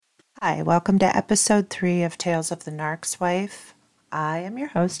Hi, welcome to episode 3 of Tales of the Narc's Wife. I am your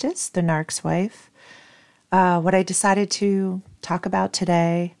hostess, the Narc's Wife. What I decided to talk about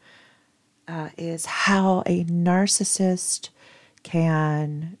today is how a narcissist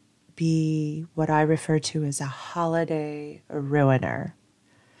can be what I refer to as a holiday ruiner.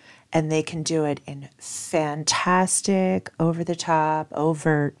 And they can do it in fantastic, over-the-top,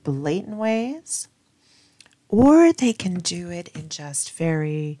 overt, blatant ways. Or they can do it in just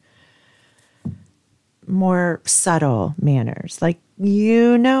very more subtle manners. Like,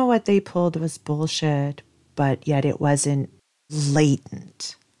 what they pulled was bullshit, but yet it wasn't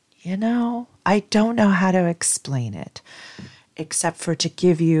blatant. I don't know how to explain it except for to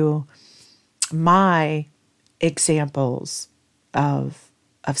give you my examples of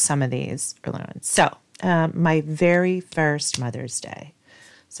some of these early ones. So, my very first Mother's Day.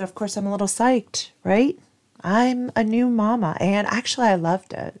 So, of course, I'm a little psyched, right? I'm a new mama, and actually I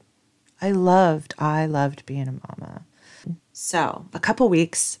loved it. I loved being a mama. So a couple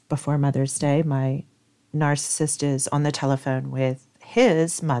weeks before Mother's Day, my narcissist is on the telephone with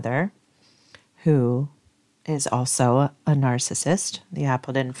his mother, who is also a narcissist. The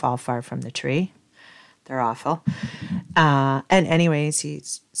apple didn't fall far from the tree. They're awful. And anyways,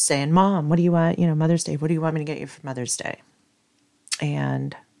 he's saying, Mom, what do you want? Mother's Day, what do you want me to get you for Mother's Day?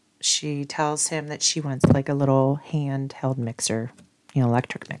 And she tells him that she wants like a little handheld mixer,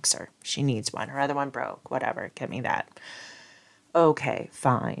 electric mixer. She needs one. Her other one broke. Whatever. Get me that. Okay,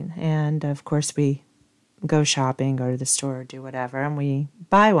 fine. And of course, we go shopping, go to the store, do whatever, and we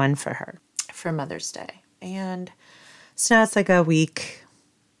buy one for her for Mother's Day. And so now it's like a week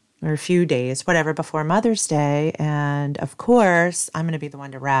or a few days, whatever, before Mother's Day. And of course, I'm going to be the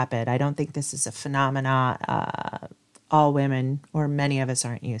one to wrap it. I don't think this is a phenomena all women or many of us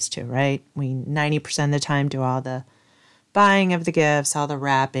aren't used to, right? We 90% of the time do all the buying of the gifts, all the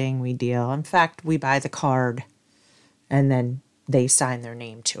wrapping, we deal. In fact, we buy the card and then they sign their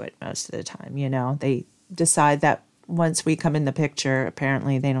name to it most of the time. They decide that once we come in the picture,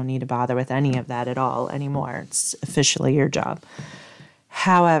 apparently they don't need to bother with any of that at all anymore. It's officially your job.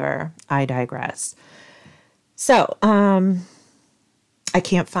 However, I digress. So, I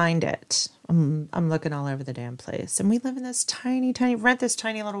can't find it. I'm looking all over the damn place. And we live in this rent this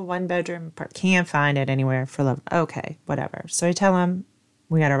tiny little 1-bedroom apartment. Can't find it anywhere for love. Okay, whatever. So I tell him,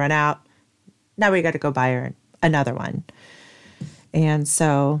 we got to run out. Now we got to go buy her another one. And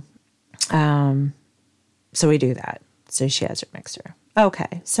so we do that. So she has her mixer.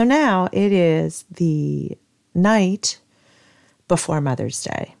 Okay, so now it is the night before Mother's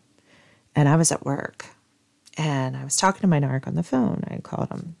Day. And I was at work. And I was talking to my narc on the phone. I called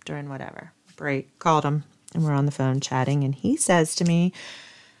him during whatever break, called him, and we're on the phone chatting. And he says to me,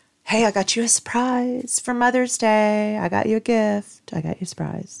 hey, I got you a surprise for Mother's Day. I got you a gift. I got you a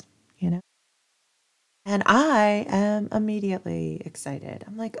surprise, And I am immediately excited.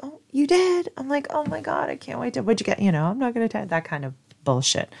 I'm like, oh, you did? I'm like, oh my God, I can't wait to, what'd you get? I'm not going to tell that kind of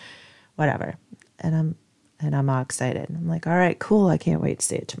bullshit, whatever. And I'm all excited. I'm like, all right, cool. I can't wait to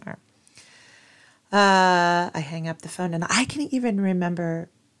see it tomorrow. I hang up the phone and I can even remember,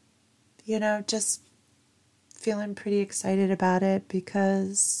 just feeling pretty excited about it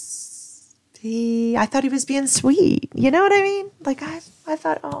because I thought he was being sweet. You know what I mean? Like I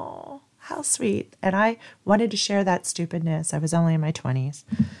thought, oh, how sweet. And I wanted to share that stupidness. I was only in my 20s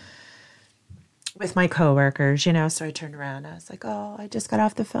with my coworkers, so I turned around. I was like, oh, I just got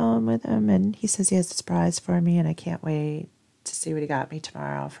off the phone with him and he says he has a surprise for me and I can't wait to see what he got me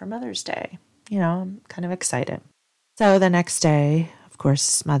tomorrow for Mother's Day. I'm kind of excited. So the next day, of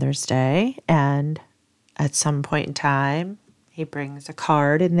course, Mother's Day. And at some point in time, he brings a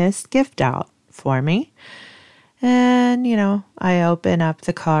card and this gift out for me. And, I open up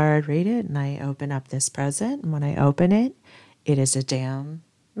the card, read it, and I open up this present. And when I open it, it is a damn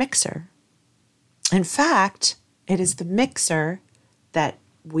mixer. In fact, it is the mixer that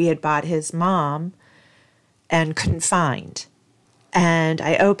we had bought his mom and couldn't find. And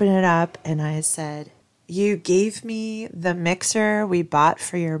I opened it up and I said, you gave me the mixer we bought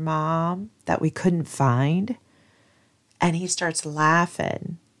for your mom that we couldn't find? And he starts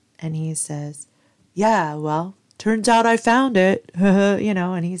laughing and he says, yeah, well, turns out I found it,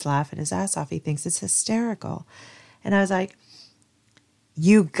 and he's laughing his ass off. He thinks it's hysterical. And I was like,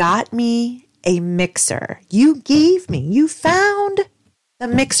 you got me a mixer. You found the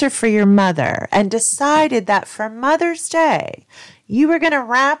mixer for your mother and decided that for Mother's Day, you were going to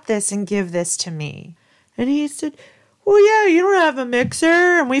wrap this and give this to me. And he said, well, yeah, you don't have a mixer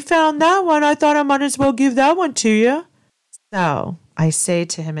and we found that one. I thought I might as well give that one to you. So I say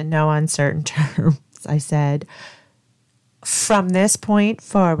to him in no uncertain terms, I said, from this point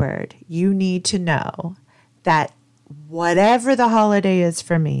forward, you need to know that whatever the holiday is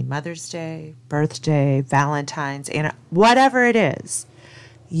for me, Mother's Day, birthday, Valentine's, and whatever it is,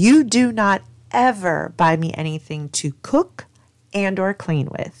 you do not ever buy me anything to cook and or clean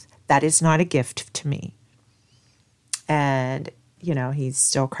with. That is not a gift to me. And, he's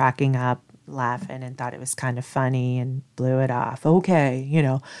still cracking up, laughing, and thought it was kind of funny and blew it off.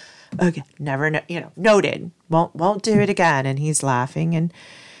 Okay, okay, never, noted. Won't do it again. And he's laughing. And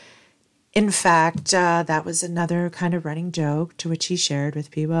in fact, that was another kind of running joke to which he shared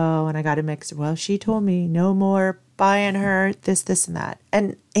with people. Oh, and I got a mix. Well, she told me no more buying her this, and that.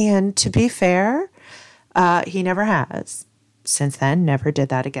 And to be fair, he never has. Since then, never did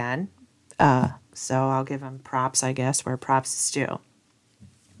that again. So I'll give him props, I guess, where props is due.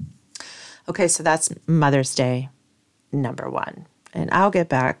 Okay, so that's Mother's Day number 1. And I'll get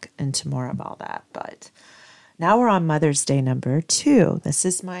back into more of all that. But now we're on Mother's Day number 2. This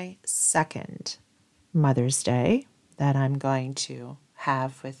is my second Mother's Day that I'm going to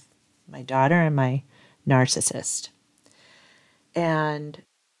have with my daughter and my narcissist. And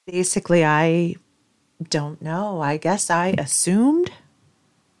basically, I don't know. I guess I assumed.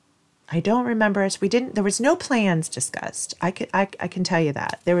 I don't remember us. There was no plans discussed. I can tell you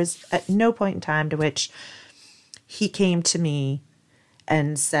that. There was at no point in time to which he came to me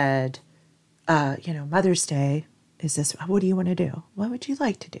and said, Mother's Day is this. What do you want to do? What would you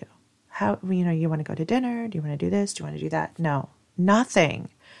like to do? How, you want to go to dinner? Do you want to do this? Do you want to do that? No, nothing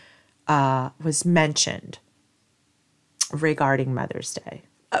was mentioned regarding Mother's Day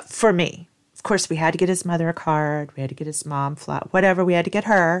for me. Of course, we had to get his mother a card. We had to get his mom whatever we had to get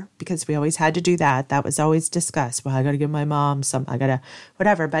her, because we always had to do that. That was always discussed. Well, I got to give my mom some, I got to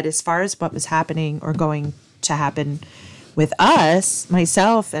whatever. But as far as what was happening or going to happen with us,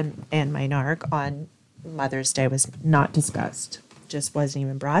 myself and my narc on Mother's Day was not discussed. Just wasn't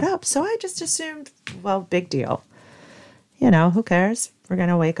even brought up. So I just assumed, well, big deal. Who cares? We're going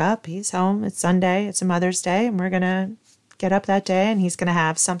to wake up. He's home. It's Sunday. It's a Mother's Day. And we're going to get up that day and he's going to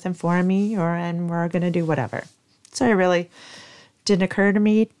have something for me and we're going to do whatever. So it really didn't occur to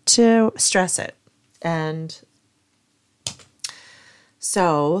me to stress it. And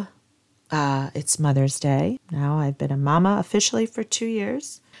so it's Mother's Day. Now I've been a mama officially for 2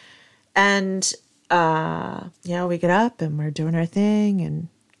 years. And, we get up and we're doing our thing and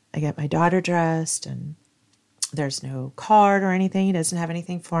I get my daughter dressed and there's no card or anything. He doesn't have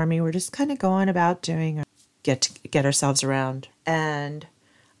anything for me. We're just kind of going about doing get ourselves around. And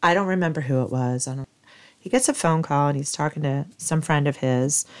I don't remember who it was. He gets a phone call and he's talking to some friend of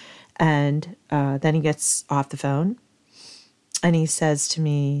his. And then he gets off the phone and he says to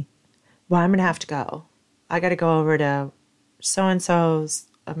me, well, I'm going to have to go. I got to go over to so-and-so's.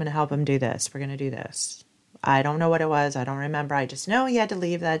 I'm going to help him do this. We're going to do this. I don't know what it was. I don't remember. I just know he had to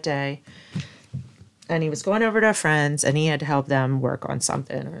leave that day. And he was going over to a friend's and he had to help them work on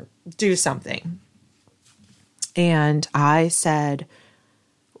something or do something. And I said,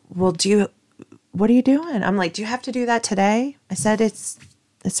 well, what are you doing? I'm like, do you have to do that today? I said, it's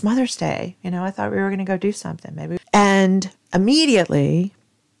Mother's Day. I thought we were going to go do something maybe. And immediately,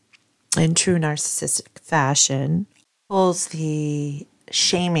 in true narcissistic fashion, pulls the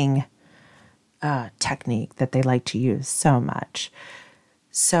shaming technique that they like to use so much.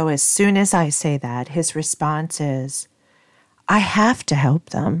 So as soon as I say that, his response is, I have to help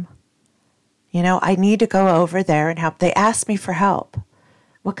them. I need to go over there and help. They asked me for help.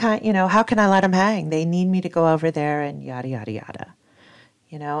 What kind, how can I let them hang? They need me to go over there and yada, yada, yada.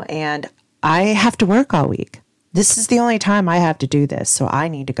 And I have to work all week. This is the only time I have to do this, so I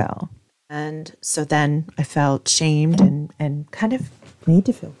need to go. And so then I felt shamed and kind of made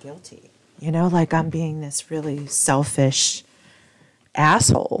to feel guilty, like I'm being this really selfish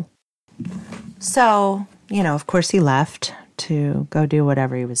asshole. So, of course he left to go do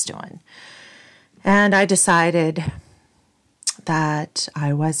whatever he was doing. And I decided that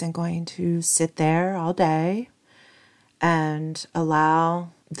I wasn't going to sit there all day and allow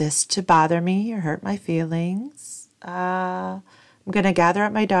this to bother me or hurt my feelings. I'm going to gather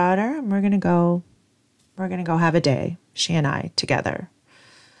up my daughter and we're going to go have a day, she and I together.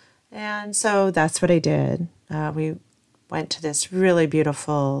 And so that's what I did. We went to this really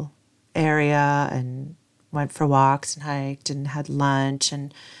beautiful area and went for walks and hiked and had lunch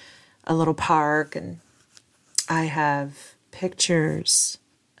and a little park. And I have pictures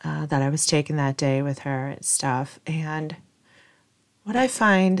that I was taking that day with her and stuff. And what I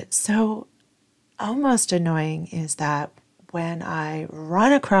find so almost annoying is that when I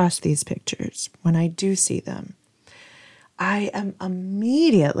run across these pictures, when I do see them, I am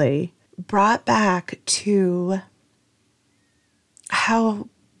immediately brought back to how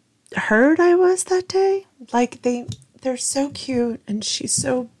hurt I was that day. Like they're so cute, and she's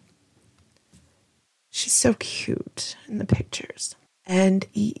so cute in the pictures. And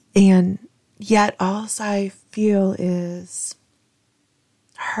yet all I feel is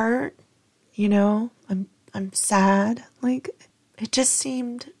hurt, I'm sad. Like it just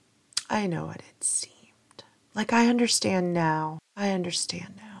seemed, I know what it seemed. Like I understand now.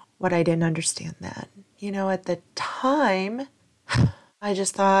 What I didn't understand then. At the time, I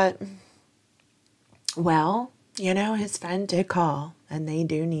just thought, well, his friend did call and they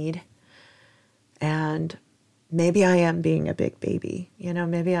do need, and maybe I am being a big baby.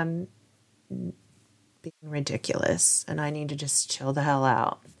 Maybe I'm being ridiculous and I need to just chill the hell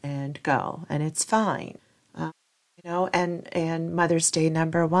out and go, and it's fine. And Mother's Day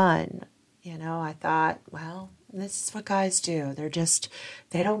 #1, I thought, well, this is what guys do.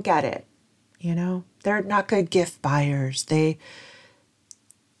 They don't get it. They're not good gift buyers. This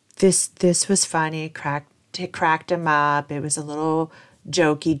was funny. It cracked him up. It was a little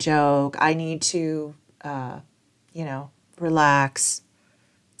jokey joke. I need to, relax.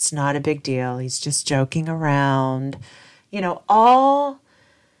 It's not a big deal. He's just joking around. All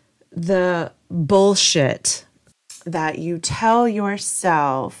the bullshit that you tell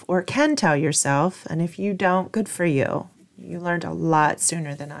yourself or can tell yourself. And if you don't, good for you. You learned a lot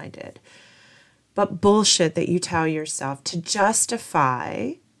sooner than I did. But bullshit that you tell yourself to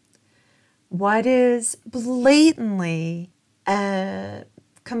justify what is blatantly a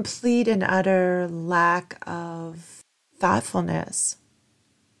complete and utter lack of thoughtfulness,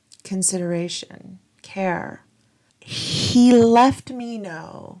 consideration, care. He left me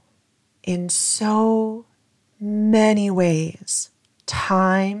know in so many ways,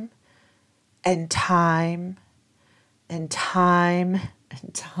 time and time and time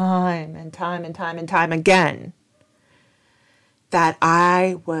and time and time and time and time again, that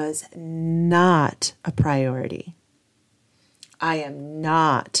I was not a priority. I am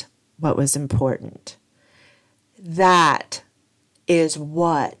not what was important. That is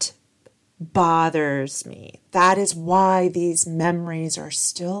what bothers me. That is why these memories are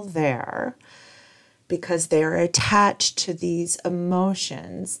still there, because they're attached to these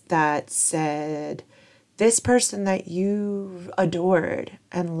emotions that said, this person that you adored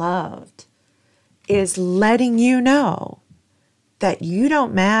and loved is letting you know that you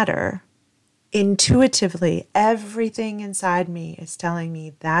don't matter. Intuitively, everything inside me is telling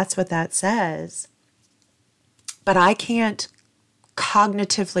me that's what that says. But I can't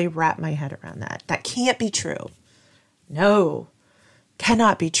cognitively wrap my head around that. That can't be true. No,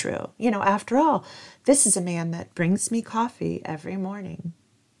 cannot be true. After all, this is a man that brings me coffee every morning,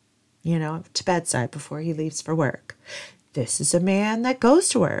 to bedside before he leaves for work. This is a man that goes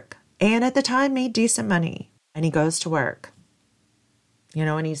to work and at the time made decent money, and he goes to work,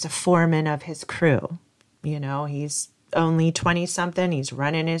 and he's a foreman of his crew. He's only 20 something. He's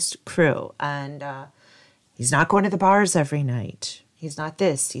running his crew, and he's not going to the bars every night. He's not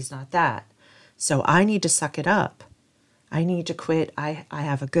this, he's not that. So I need to suck it up. I need to quit. I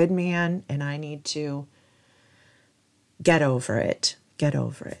have a good man, and I need to get over it.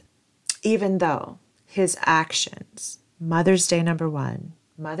 Even though his actions, Mother's Day #1,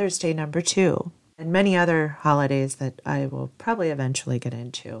 Mother's Day #2, and many other holidays that I will probably eventually get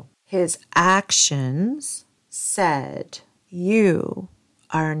into, his actions said, you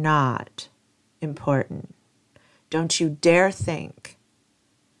are not important. Don't you dare think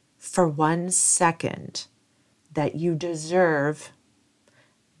for 1 second that you deserve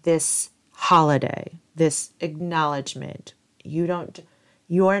this holiday, this acknowledgement.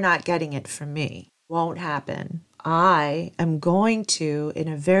 You are not getting it from me. Won't happen. I am going to, in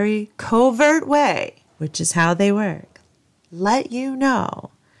a very covert way, which is how they work, let you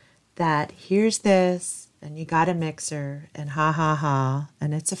know that here's this, and you got a mixer, and ha ha ha,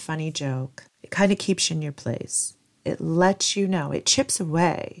 and it's a funny joke. It kind of keeps you in your place. It lets you know. It chips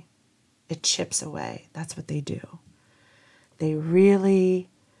away. That's what they do. They really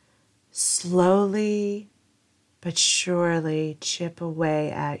slowly but surely chip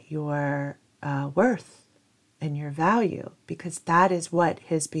away at your worth and your value, because that is what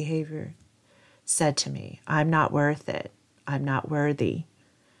his behavior said to me. I'm not worth it. I'm not worthy.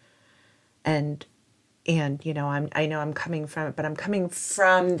 And I know I'm coming from it, but I'm coming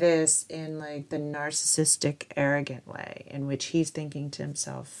from this in like the narcissistic, arrogant way in which he's thinking to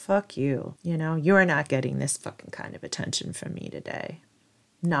himself, fuck you. You're not getting this fucking kind of attention from me today.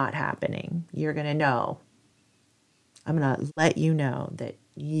 Not happening. You're going to know. I'm going to let you know that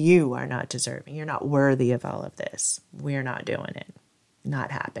you are not deserving. You're not worthy of all of this. We're not doing it.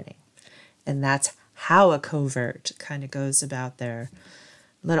 Not happening. And that's how a covert kind of goes about their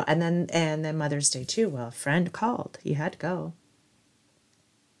little, and then Mother's Day too. Well, a friend called. He had to go.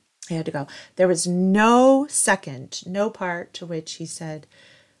 He had to go. There was no second, no part to which he said,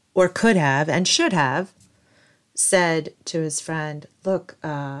 or could have and should have said to his friend, look,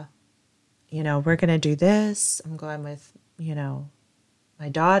 we're going to do this. I'm going with, my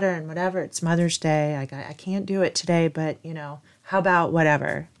daughter and whatever. It's Mother's Day. I can't do it today, but, how about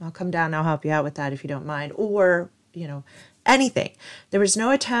whatever? I'll come down and I'll help you out with that if you don't mind. Or, anything. There was no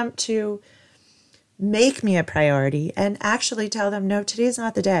attempt to make me a priority and actually tell them, no, today's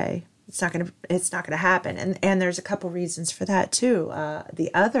not the day. It's not going to happen. And there's a couple reasons for that too.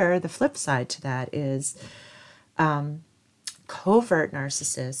 The flip side to that is covert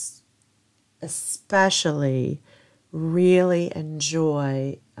narcissists especially really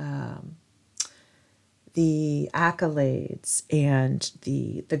enjoy the accolades and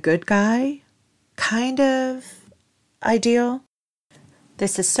the good guy kind of ideal.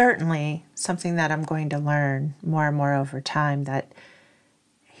 This is certainly something that I'm going to learn more and more over time, that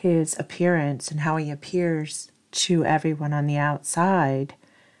his appearance and how he appears to everyone on the outside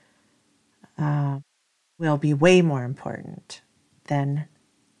will be way more important than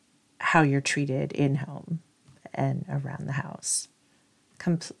how you're treated in home and around the house.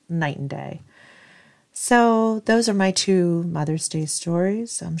 Night and day. So those are my two Mother's Day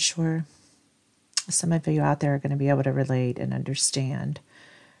stories. I'm sure some of you out there are going to be able to relate and understand.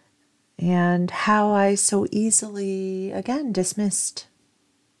 And how I so easily, again, dismissed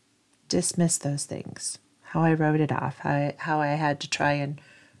those things. How I wrote it off. How I had to try and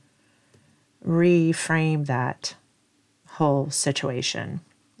reframe that whole situation.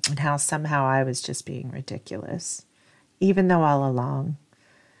 And how somehow I was just being ridiculous. Even though all along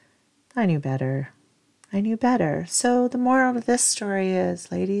I knew better. So the moral of this story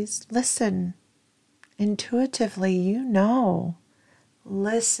is, ladies, listen. Intuitively,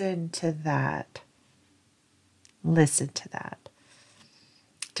 listen to that.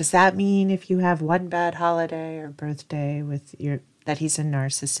 Does that mean if you have one bad holiday or birthday that he's a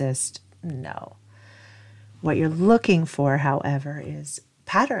narcissist? No. What you're looking for, however, is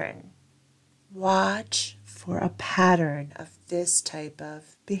pattern. Watch for a pattern of this type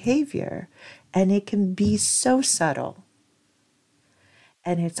of behavior. And it can be so subtle.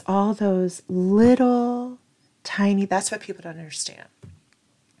 And it's all those little tiny, that's what people don't understand.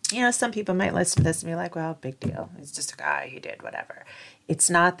 Some people might listen to this and be like, well, big deal. He's just a guy. He did whatever. It's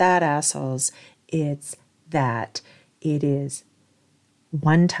not that, assholes. It's that it is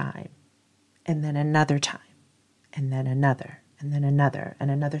one time and then another time and then another and then another and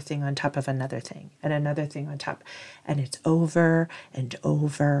another thing on top of another thing and another thing on top. And it's over and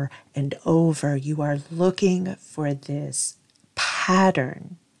over and over. You are looking for this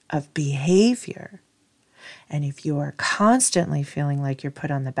pattern of behavior. And if you are constantly feeling like you're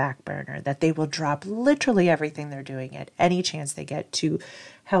put on the back burner, that they will drop literally everything they're doing at any chance they get to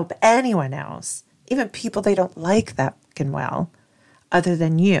help anyone else, even people they don't like that fucking well, other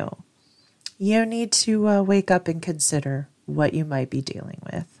than you need to wake up and consider what you might be dealing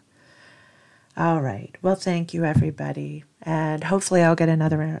with. All right. Well, thank you, everybody. And hopefully I'll get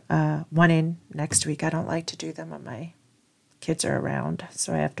another one in next week. I don't like to do them when my kids are around,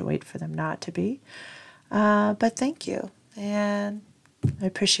 so I have to wait for them not to be. But thank you, and I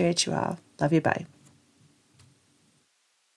appreciate you all. Love you. Bye.